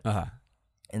tweet about it. Uh-huh.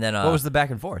 And then What was the back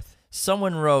and forth?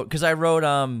 Someone wrote, because I wrote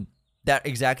that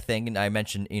exact thing, and I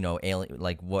mentioned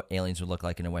what aliens would look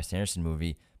like in a Wes Anderson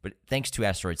movie. But thanks to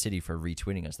Asteroid City for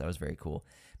retweeting us. That was very cool.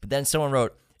 But then someone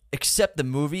wrote, except the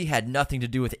movie had nothing to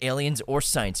do with aliens or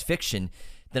science fiction.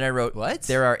 Then I wrote, what?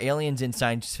 There are aliens and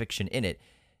science fiction in it.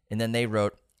 And then they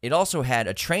wrote, it also had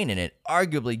a train in it,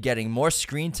 arguably getting more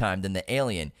screen time than the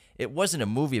alien. It wasn't a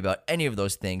movie about any of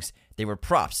those things. They were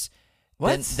props.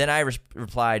 What? Then I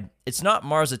replied, it's not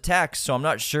Mars Attacks, so I'm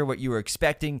not sure what you were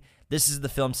expecting. This is the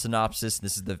film synopsis.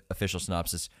 This is the official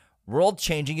synopsis.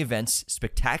 World-changing events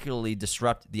spectacularly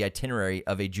disrupt the itinerary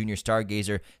of a junior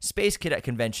stargazer space cadet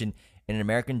convention in an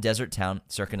American desert town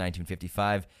circa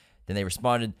 1955. Then they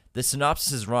responded, the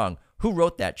synopsis is wrong. Who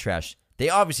wrote that trash? They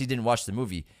obviously didn't watch the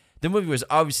movie. The movie was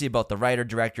obviously about the writer,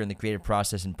 director, and the creative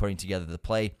process in putting together the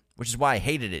play, which is why I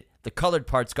hated it. The colored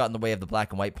parts got in the way of the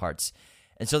black and white parts.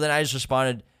 And so then I just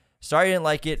responded, sorry I didn't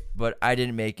like it, but I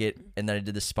didn't make it. And then I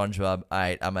did the SpongeBob, all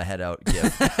right, I'm a head out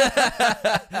gift.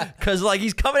 Because,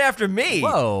 he's coming after me.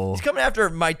 Whoa. He's coming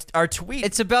after our tweet.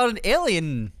 It's about an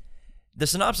alien. The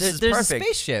synopsis is There's perfect. a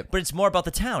spaceship. But it's more about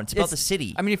the town. It's about the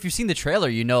city. I mean, if you've seen the trailer,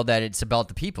 you know that it's about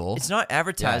the people. It's not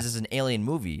advertised as an alien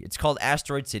movie. It's called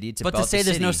Asteroid City. It's about the city. But to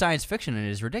say there's no science fiction in it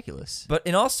is ridiculous.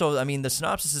 And also, I mean, the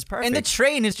synopsis is perfect. And the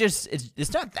train is just,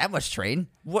 it's not that much train.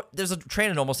 What? There's a train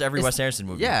in almost every Wes Anderson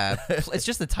movie. Yeah. It's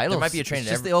just the title. There might be a train It's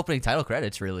in just the opening title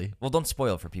credits, really. Well, don't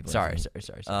spoil it for people. Sorry.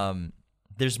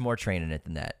 There's more train in it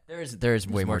than that. There is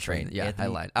way more train. Yeah, Anthony, I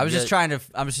lied. I was just trying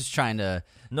to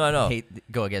No.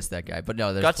 go against that guy. But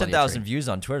no, there's got plenty 10,000 views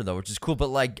on Twitter though, which is cool.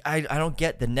 But I don't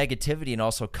get the negativity and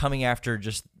also coming after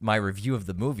just my review of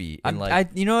the movie. And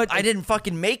you know what? I didn't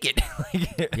fucking make it.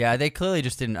 Yeah, they clearly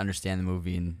just didn't understand the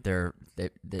movie and they're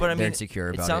insecure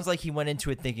about it. It sounds like he went into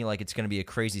it thinking like it's going to be a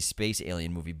crazy space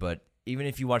alien movie. But even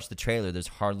if you watch the trailer,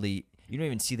 you don't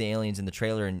even see the aliens in the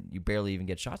trailer, and you barely even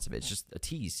get shots of it. It's just a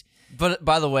tease. But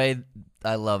by the way,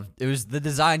 I love it. Was the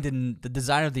design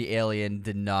of the alien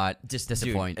did not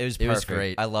disappoint. Dude, it was perfect. It was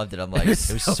great. I loved it. I'm like, it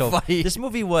was so funny. This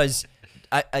movie was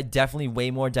I definitely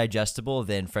way more digestible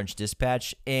than French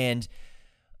Dispatch,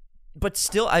 but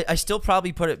still, I still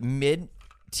probably put it mid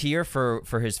tier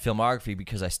for his filmography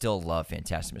because I still love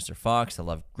Fantastic Mr. Fox. I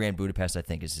love Grand Budapest. I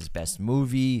think is his best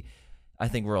movie. I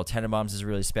think Royal Tenenbaums is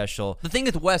really special. The thing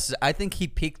with Wes is I think he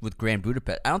peaked with Grand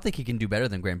Budapest. I don't think he can do better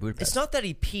than Grand Budapest. It's not that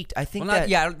he peaked. I think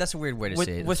that's a weird way to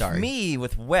say it.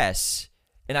 With Wes,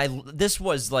 and this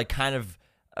was like kind of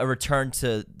a return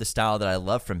to the style that I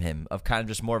love from him, of kind of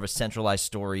just more of a centralized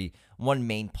story, one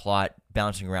main plot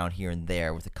bouncing around here and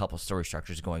there with a couple story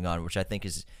structures going on, which I think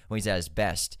is when he's at his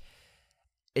best.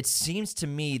 It seems to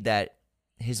me that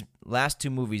his last 2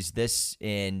 movies, this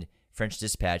and French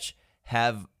Dispatch,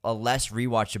 have a less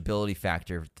rewatchability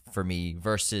factor for me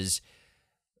versus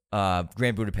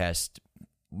Grand Budapest.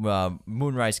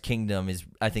 Moonrise Kingdom is,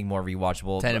 I think, more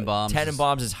rewatchable.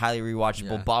 Tenenbaums is highly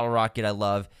rewatchable. Yeah. Bottle Rocket, I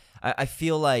love. I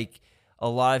feel like a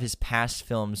lot of his past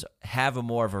films have a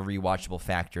more of a rewatchable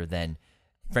factor than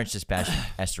French Dispatch,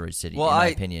 Asteroid City, in my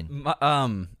opinion.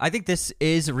 I think this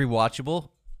is rewatchable,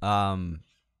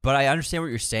 but I understand what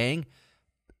you're saying,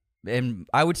 and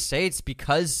I would say it's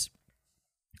because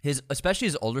especially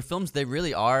his older films, they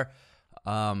really are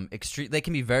extreme. They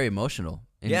can be very emotional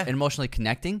and, Yeah. and emotionally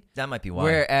connecting. That might be why.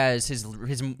 Whereas his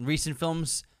recent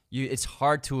films, it's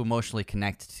hard to emotionally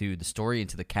connect to the story and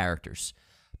to the characters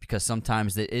because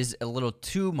sometimes there is a little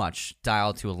too much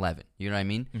dialed to 11. You know what I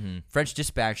mean? Mm-hmm. French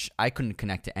Dispatch, I couldn't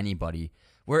connect to anybody.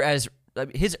 Whereas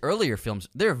his earlier films,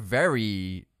 they're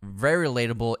very, very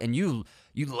relatable, and you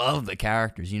love the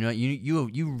characters. You know,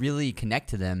 you really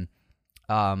connect to them.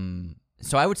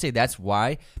 So I would say that's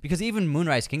why, because even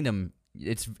Moonrise Kingdom,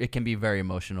 it can be very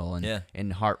emotional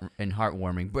and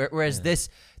heartwarming. Whereas this,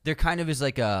 there kind of is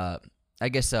like a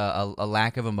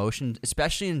lack of emotion,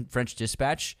 especially in French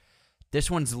Dispatch. This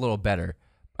one's a little better.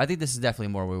 I think this is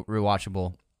definitely more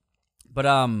rewatchable. But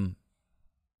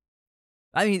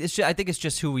I mean, I think it's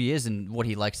just who he is and what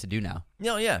he likes to do now.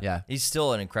 No, yeah. He's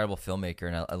still an incredible filmmaker,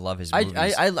 and I love his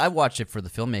movies. I watch it for the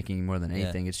filmmaking more than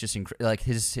anything. It's just like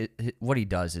his what he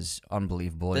does is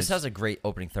unbelievable. This has a great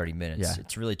opening 30 minutes. Yeah.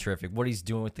 It's really terrific. What he's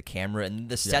doing with the camera, and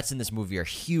the sets in this movie are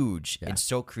huge and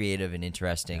so creative and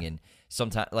interesting. And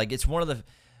sometimes, like, it's one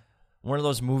of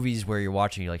those movies where you're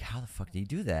watching, you're like, how the fuck did he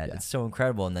do that? Yeah. It's so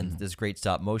incredible. And then there's great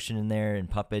stop motion in there and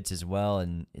puppets as well,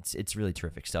 and it's really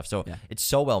terrific stuff. So it's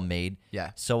so well made,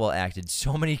 so well acted,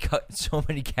 so many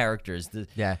characters.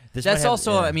 That's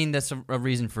also, I mean, that's a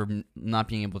reason for not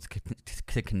being able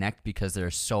to connect, because there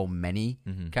are so many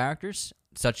characters.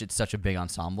 It's such a big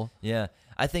ensemble. Yeah,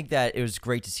 I think that it was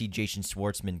great to see Jason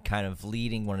Schwartzman kind of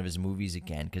leading one of his movies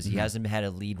again, because he hasn't had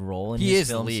a lead role in his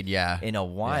films the lead, in a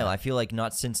while. I feel like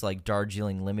not since like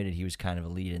Darjeeling Limited he was kind of a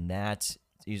lead in that.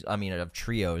 Of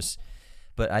trios,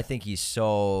 but I think he's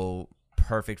so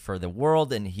perfect for the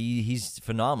world, and he's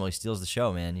phenomenal. He steals the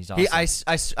show, man. He's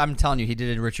awesome. I'm telling you, he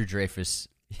did a Richard Dreyfuss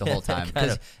the whole time,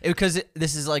 because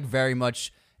this is like very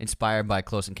much inspired by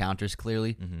Close Encounters,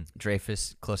 clearly.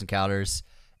 Dreyfuss, Close Encounters,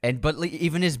 but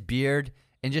even his beard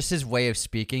and just his way of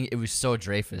speaking, it was so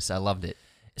Dreyfuss. I loved it.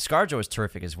 ScarJo was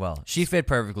terrific as well. She fit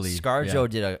perfectly. ScarJo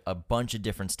did a bunch of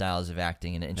different styles of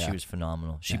acting, and she was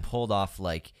phenomenal. She pulled off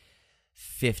like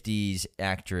 50s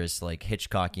actress, like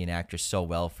Hitchcockian actress, so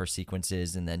well for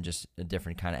sequences, and then just a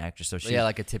different kind of actress. So she,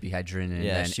 like a Tippi Hedren,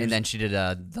 and then she did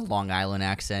the Long Island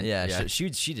accent. She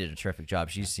did a terrific job.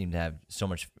 She seemed to have so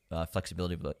much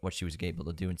flexibility with what she was able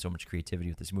to do, and so much creativity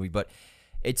with this movie. But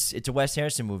it's a Wes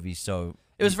Anderson movie, so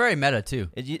it was very meta too.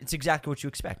 It's exactly what you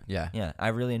expect. Yeah. I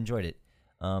really enjoyed it.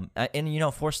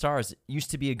 And 4 stars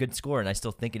used to be a good score, and I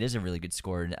still think it is a really good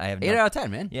score. And I have 8 out of 10,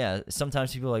 man. Yeah,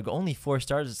 sometimes people are like, only 4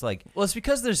 stars. It's like, well, it's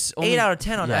because there's only 8 out of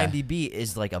 10 on IMDb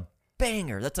is like a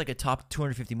banger. That's like a top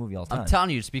 250 movie all time. I'm telling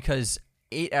you, it's because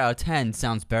 8 out of 10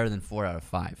 sounds better than 4 out of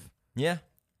 5. Yeah,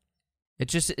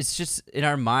 it's just in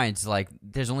our minds, like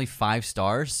there's only 5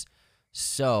 stars,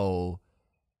 so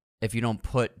if you don't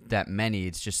put that many,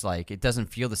 it's just like it doesn't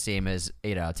feel the same as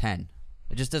 8 out of 10.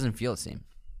 It just doesn't feel the same.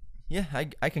 Yeah,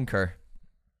 I concur.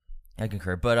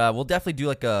 But we'll definitely do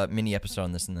like a mini episode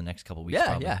on this in the next couple weeks.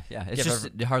 Yeah. It's just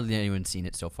hardly anyone's seen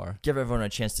it so far. Give everyone a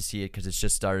chance to see it, because it's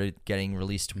just started getting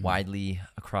released widely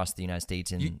across the United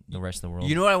States and the rest of the world.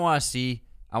 You know what I want to see?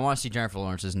 I want to see Jennifer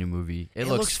Lawrence's new movie. It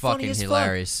looks fucking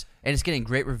hilarious. And it's getting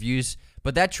great reviews.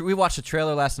 But we watched the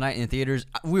trailer last night in the theaters.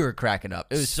 We were cracking up.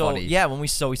 It was funny. Yeah, when we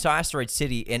saw Asteroid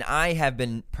City, and I have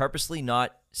been purposely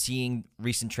not seeing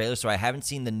recent trailers, so I haven't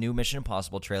seen the new Mission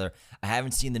Impossible trailer. I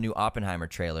haven't seen the new Oppenheimer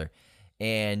trailer.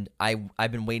 And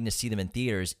I've been waiting to see them in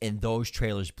theaters, and those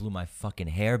trailers blew my fucking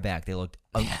hair back. They looked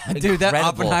incredible. Dude, that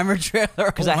Oppenheimer trailer,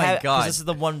 oh my God. Because this is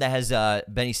the one that has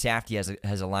Benny Safdie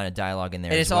has a line of dialogue in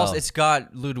there, and as well. it's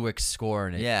got Ludwig's score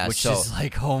in it, which is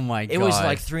like, oh my God. It was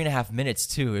like 3.5 minutes,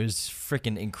 too. It was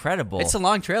freaking incredible. It's a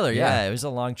long trailer, yeah. It was a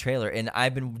long trailer, and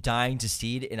I've been dying to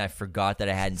see it, and I forgot that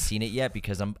I hadn't seen it yet,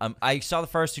 because I saw the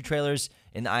first 2 trailers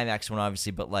in the IMAX one,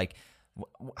 obviously, but like,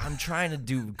 I'm trying to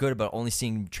do good about only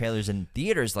seeing trailers in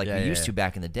theaters like we used to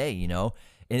back in the day, And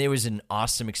it was an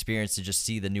awesome experience to just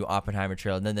see the new Oppenheimer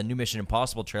trailer. And then the new Mission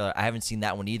Impossible trailer, I haven't seen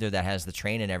that one either, that has the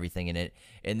train and everything in it.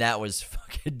 And that was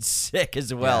fucking sick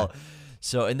as well. Yeah.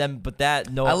 So, and then,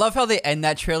 I love how they end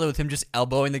that trailer with him just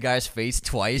elbowing the guy's face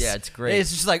twice. Yeah, it's great.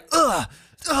 It's just like, ugh.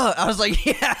 I was like,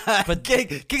 yeah, but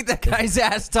kick that guy's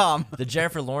ass, Tom. The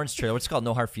Jennifer Lawrence trailer, what's it called?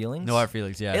 No Hard Feelings? No Hard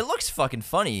Feelings, yeah. It looks fucking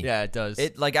funny. Yeah, it does.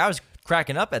 I was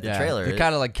cracking up at the trailer. The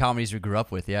kind of like comedies we grew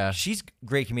up with, yeah. She's a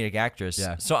great comedic actress.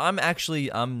 Yeah. So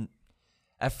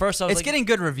at first I was it's getting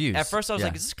good reviews. At first I was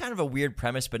like, this is kind of a weird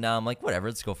premise, but now I'm like, whatever,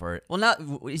 let's go for it. Well,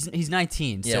 he's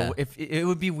 19, so if it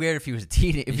would be weird if he was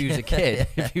if he was a kid.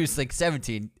 If he was like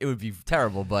 17, it would be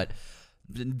terrible, but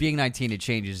being 19, it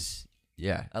changes.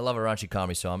 Yeah, I love a raunchy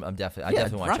comedy, so I definitely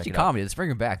want to check it out. Raunchy comedy, let's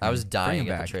bring him back. Man. I was dying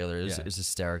at the trailer. It was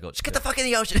hysterical. Just get the fuck in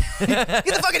the ocean. Get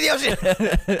the fuck in the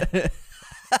ocean.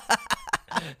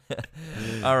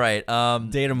 All right.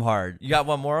 Date him hard. You got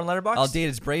one more on Letterboxd? I'll date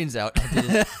his brains out.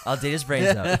 I'll date his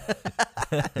brains out.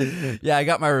 Yeah, I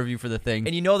got my review for the thing.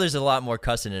 And there's a lot more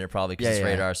cussing in it probably because it's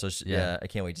Yeah. radar. So I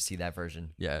can't wait to see that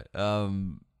version. Yeah.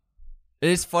 It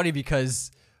is funny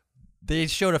because they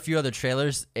showed a few other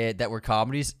trailers that were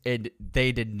comedies, and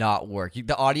they did not work.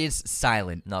 The audience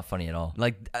silent. Not funny at all.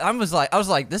 Like I was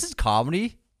like, this is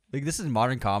comedy. Like this is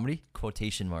modern comedy.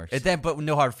 Quotation marks. And then, but with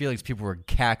No Hard Feelings, people were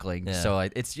cackling. Yeah. So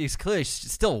it's clearly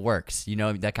still works.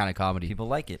 That kind of comedy. People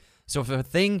like it. So for the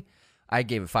thing, I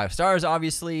gave it 5 stars.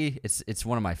 Obviously, it's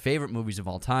one of my favorite movies of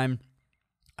all time.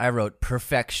 I wrote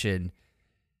perfection.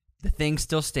 The Thing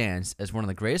still stands as one of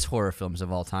the greatest horror films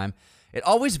of all time. It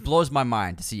always blows my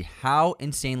mind to see how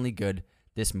insanely good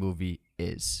this movie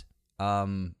is.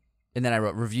 And then I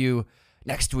wrote review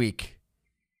next week.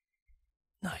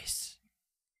 Nice.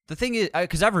 The thing is,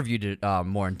 because I've reviewed it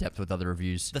more in depth with other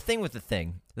reviews. The thing with the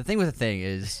thing. The thing with the thing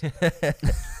is,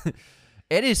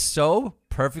 it is so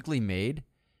perfectly made,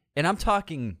 and I'm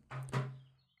talking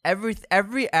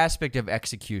every aspect of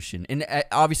execution, and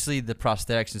obviously the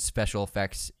prosthetics and special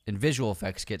effects and visual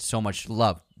effects get so much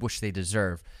love, which they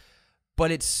deserve,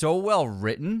 but it's so well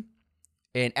written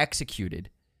and executed.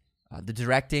 The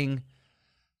directing,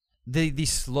 the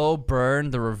slow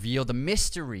burn, the reveal, the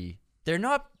mystery.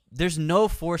 There's no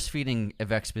force feeding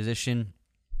of exposition.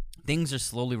 Things are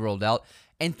slowly rolled out,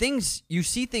 and you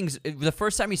see things the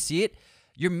first time you see it,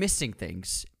 you're missing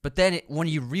things. But then when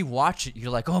you rewatch it, you're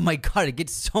like, oh my God, it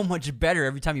gets so much better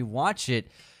every time you watch it.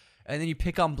 And then you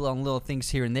pick on little things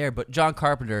here and there. But John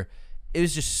Carpenter, it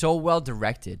was just so well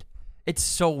directed. It's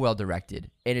so well directed,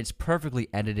 and it's perfectly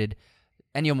edited.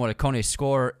 Ennio Morricone's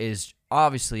score is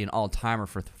obviously an all-timer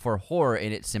for horror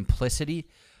in its simplicity.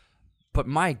 But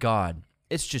my God,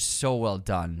 it's just so well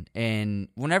done. And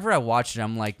whenever I watch it,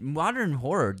 I'm like, modern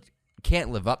horror can't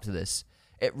live up to this.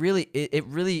 It really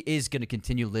is going to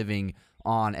continue living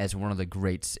on as one of the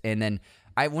greats. And then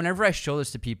whenever I show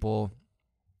this to people,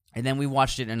 and then we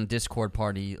watched it in a Discord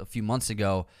party a few months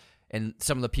ago, and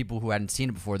some of the people who hadn't seen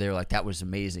it before, they were like, that was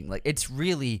amazing. Like, it's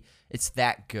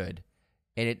that good.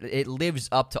 And it lives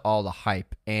up to all the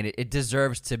hype, and it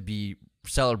deserves to be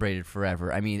celebrated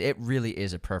forever. I mean, it really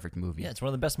is a perfect movie. Yeah, it's one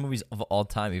of the best movies of all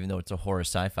time, even though it's a horror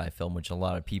sci-fi film, which a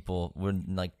lot of people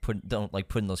wouldn't don't like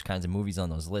putting those kinds of movies on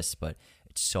those lists, but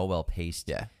it's so well paced.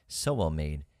 Yeah. So well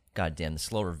made. God damn, the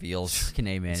slow reveals. Fucking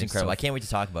A, man. It's incredible. I can't wait to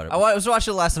talk about it. I was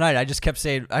watching it last night. I just kept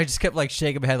like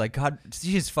shaking my head like, God,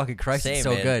 Jesus fucking Christ, Same, it's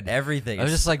so man. good. Everything. I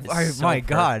was just like, my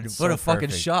God, what a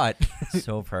fucking shot.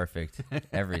 So perfect.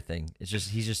 Everything. It's just,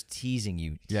 he's just teasing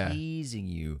you. Yeah. Teasing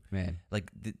you. Man. Like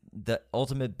the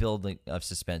ultimate building of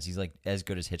suspense. He's like as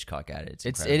good as Hitchcock at it.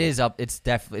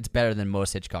 It's better than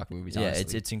most Hitchcock movies, yeah,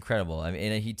 honestly. it's incredible. I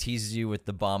mean, and he teases you with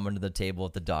the bomb under the table,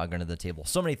 with the dog under the table.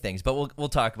 So many things, but we'll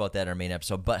talk about that in our main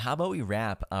episode. But how about we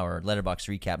wrap our Letterboxd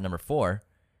recap number 4?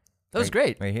 That was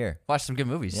great. Right here. Watch some good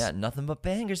movies. Yeah, nothing but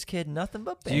bangers, kid. Nothing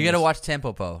but bangers. So you got to watch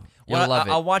Tempopo. You'll love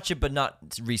it. I'll watch it, but not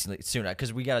recently, soon,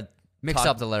 because we got to Mix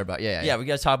up the Letterboxd. Yeah, we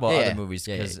got to talk about other movies,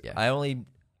 Yeah, because yeah.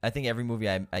 I think every movie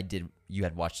I did, you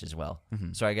had watched as well.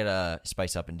 Mm-hmm. So I got to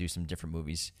spice up and do some different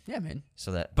movies. Yeah, man.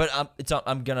 So that, but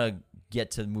I'm going to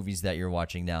get to movies that you're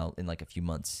watching now in like a few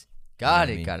months. Got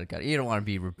You know it. You don't want to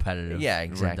be repetitive. Yeah,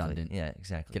 exactly. Redundant. Yeah,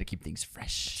 exactly. Got to keep things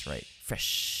fresh. That's right.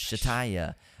 Fresh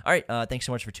attire. All right. Thanks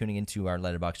so much for tuning into our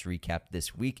Letterboxd recap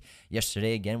this week.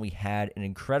 Yesterday, again, we had an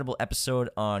incredible episode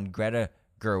on Greta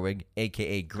Gerwig,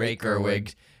 a.k.a. Great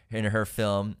Gerwig, in her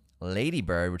film Lady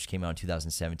Bird, which came out in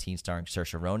 2017, starring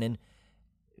Saoirse Ronan.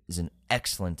 It was an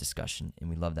excellent discussion, and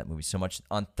we love that movie so much.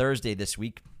 On Thursday this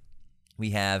week, we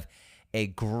have a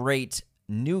great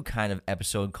new kind of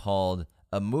episode called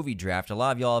a movie draft. A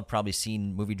lot of y'all have probably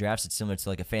seen movie drafts. It's similar to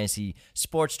like a fantasy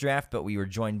sports draft, but we were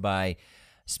joined by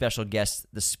special guests,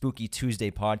 the Spooky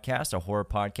Tuesday podcast, a horror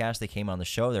podcast. They came on the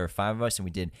show. There were 5 of us, and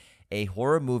we did a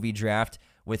horror movie draft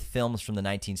with films from the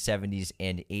 1970s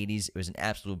and 80s. It was an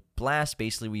absolute blast.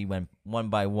 Basically, we went one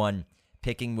by one,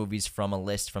 picking movies from a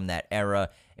list from that era,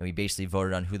 and we basically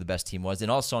voted on who the best team was. And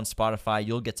also on Spotify,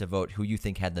 you'll get to vote who you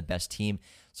think had the best team.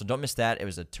 So don't miss that. It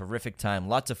was a terrific time.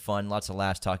 Lots of fun, lots of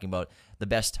laughs talking about the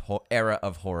best era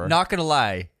of horror. Not going to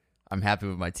lie, I'm happy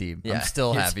with my team. Yeah, I'm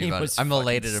still your happy team about was it. I'm fucking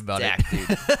elated about stacked,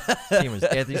 it. Dude.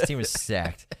 Anthony's team was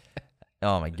stacked.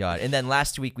 Oh, my God. And then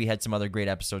last week, we had some other great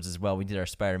episodes as well. We did our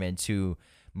Spider-Man 2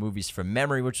 movies from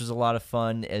memory, which was a lot of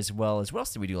fun, as well as, what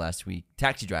else did we do last week?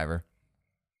 Taxi Driver.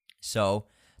 So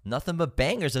nothing but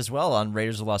bangers as well on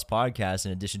Raiders of the Lost podcast,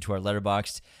 in addition to our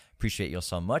Letterboxd. Appreciate you all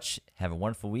so much. Have a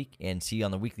wonderful week, and see you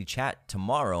on the weekly chat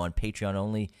tomorrow on Patreon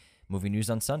only. Movie news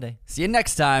on Sunday. See you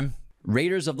next time.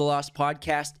 Raiders of the Lost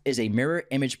podcast is a mirror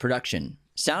image production.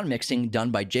 Sound mixing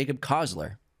done by Jacob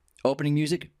Kozler. Opening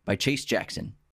music by Chase Jackson.